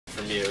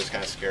me, it was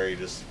kind of scary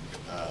just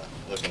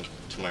looking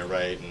to my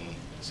right and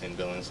seeing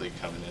Billingsley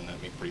coming in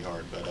at me pretty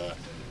hard. But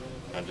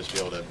I'd just be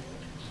able to,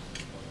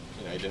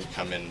 he didn't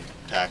come in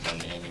tackling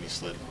me. I mean, he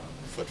slid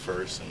foot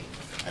first, and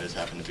I just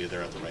happened to be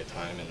there at the right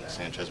time. And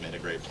Sanchez made a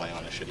great play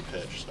on a shitty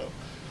pitch. So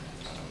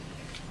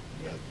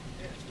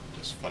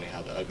it's funny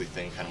how the ugly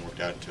thing kind of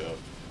worked out into a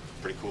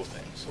pretty cool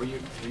thing. So. Were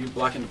you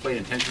blocking the plate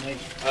intentionally?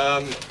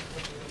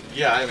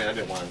 Yeah, I mean, I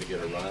didn't want him to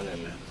get a run,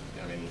 and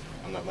I mean,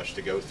 I'm not much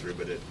to go through,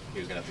 but he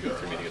was going to have to go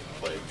through me to get the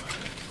plate.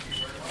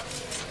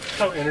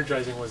 How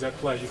energizing was that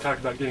play? You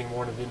talked about getting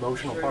more into the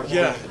emotional part of it.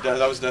 Yeah,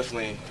 that was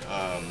definitely,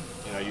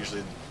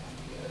 usually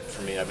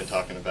for me, I've been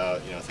talking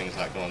about, things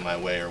not going my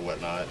way or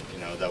whatnot.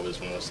 That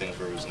was one of those things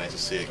where it was nice to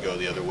see it go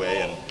the other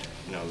way, and,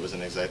 it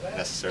wasn't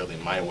necessarily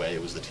my way,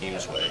 it was the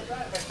team's way.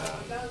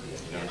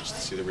 Just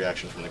to see the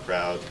reaction from the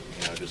crowd,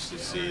 just to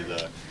see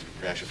the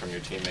reaction from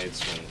your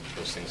teammates when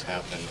those things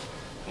happen,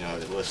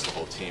 it lifts the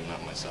whole team,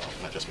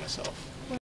 not just myself.